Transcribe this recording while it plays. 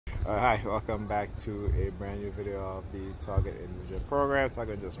Hi, welcome back to a brand new video of the Target Individual Program,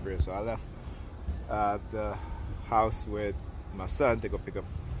 Target Individual Spirit. So I left the house with my son to go pick up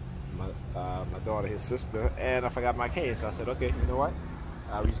my daughter, his sister, and I forgot my cane. So I said, okay, you know what?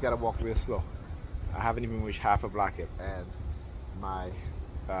 We just gotta walk real slow. I haven't even reached half a block yet, and my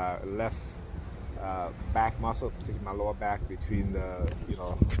left back muscle, particularly my lower back, between the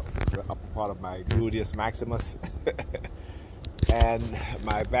upper part of my gluteus maximus and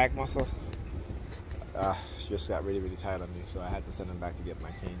my back muscle just got really, really tight on me, so I had to send him back to get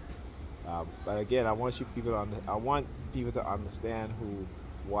my cane. But again, I want people to understand who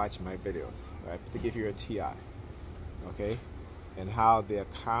watch my videos, right? Particularly if you're a TI, okay, and how they're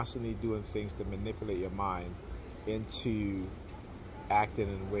constantly doing things to manipulate your mind into acting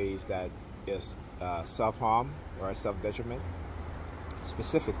in ways that is self-harm or self-detriment,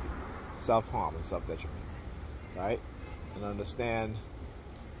 specifically self-harm and self-detriment, right? And understand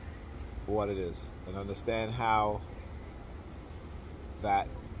what it is, and understand how that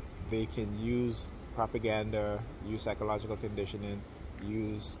they can use propaganda, use psychological conditioning,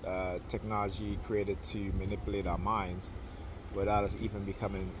 use technology created to manipulate our minds without us even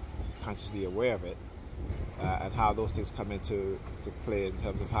becoming consciously aware of it, and how those things come into play in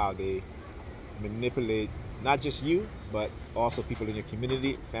terms of how they manipulate not just you, but also people in your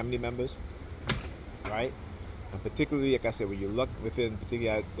community, family members, right? And particularly, like I said, when you look within,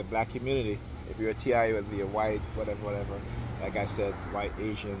 particularly at the black community, if you're a TI, whether you're white, whatever, like I said, white,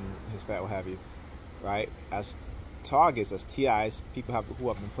 Asian, Hispanic, what have you, right? As targets, as TIs, people who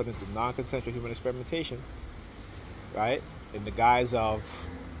have been put into non-consensual human experimentation, right? In the guise of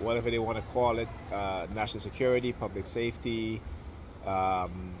whatever they want to call it, national security, public safety, that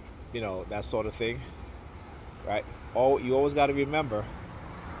sort of thing, right? You always got to remember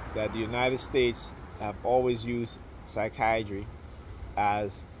that the United States have always used psychiatry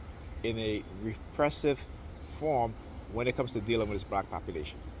as in a repressive form when it comes to dealing with its black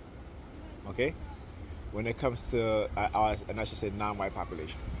population. Okay? When it comes to, and I should say non-white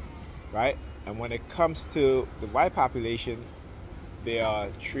population, right? And when it comes to the white population, they are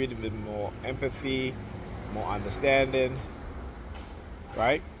treated with more empathy, more understanding,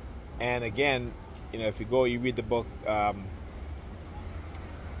 right? And again, if you read the book,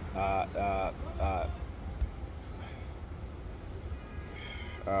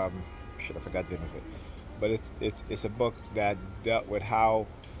 should have forgot the name of it, but it's a book that dealt with how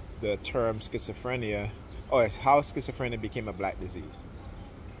the term schizophrenia, it's how schizophrenia became a black disease,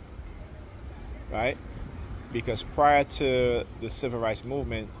 right? Because prior to the civil rights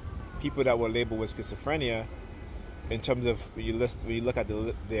movement, people that were labeled with schizophrenia, in terms of when you look at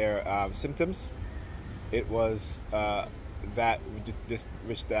their symptoms, it was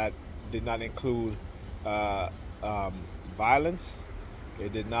which did not include violence.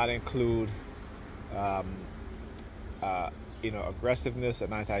 It did not include aggressiveness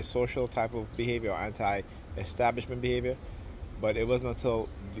and antisocial type of behavior or anti-establishment behavior. But it wasn't until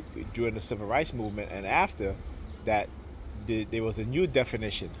during the civil rights movement and after that there was a new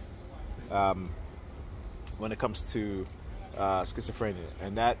definition when it comes to schizophrenia,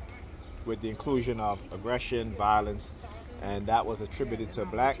 and that with the inclusion of aggression, violence, and that was attributed to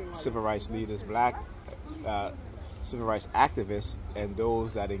black civil rights leaders, black civil rights activists, and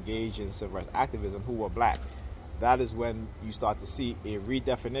those that engage in civil rights activism who were black. That is when you start to see a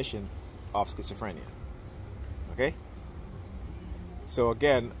redefinition of schizophrenia. Okay? So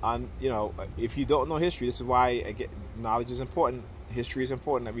again, if you don't know history, this is why knowledge is important. History is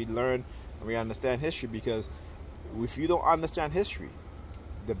important that we learn and we understand history, because if you don't understand history,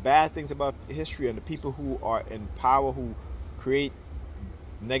 the bad things about history and the people who are in power who create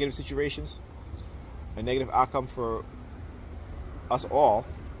negative situations, a negative outcome for us all,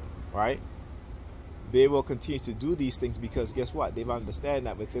 right? They will continue to do these things because guess what? They understand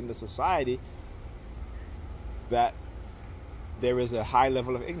that within the society that there is a high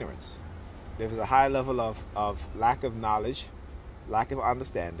level of ignorance. There is a high level of lack of knowledge, lack of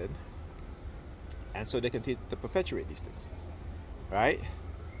understanding, and so they continue to perpetuate these things, right?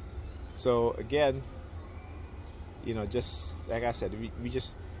 So again, just like I said, you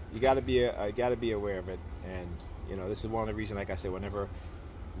got to be aware of it, and this is one of the reasons, like I said, whenever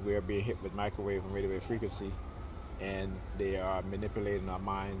we're being hit with microwave and radio wave frequency, and they are manipulating our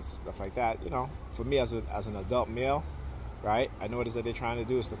minds, stuff like that. For me as an adult male, right? I know what it is that they're trying to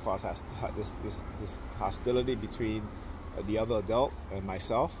do is to cause this hostility between the other adult and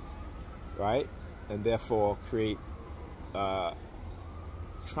myself, right? And therefore create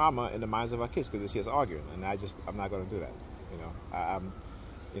trauma in the minds of our kids because they see us arguing, and I'm not going to do that.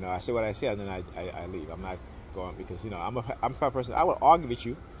 I say what I say, and then I leave. I'm not going because I'm a person. I will argue with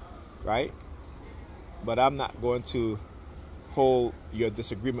you, right? But I'm not going to hold your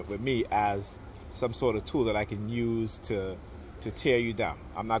disagreement with me as some sort of tool that I can use to tear you down.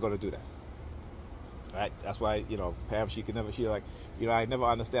 I'm not going to do that. Right? That's why, Pam, she like, I never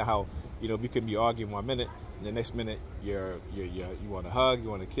understand how, we can be arguing 1 minute, and the next minute you want to hug, you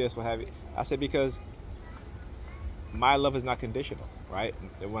want to kiss, what have you. I said, because my love is not conditional, right?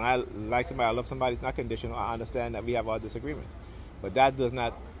 When I like somebody, I love somebody, it's not conditional. I understand that we have our disagreements, but that does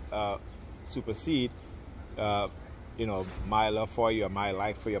not supersede, my love for you, or my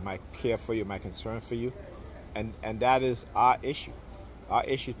like for you, my care for you, my concern for you, and that is our issue. Our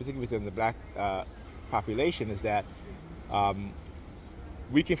issue, particularly within the black population, is that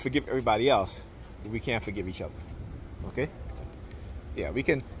we can forgive everybody else, but we can't forgive each other. Okay? Yeah, we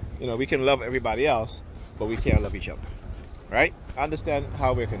can love everybody else, but we can't love each other. Right? Understand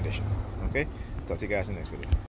how we're conditioned. Okay? Talk to you guys in the next video.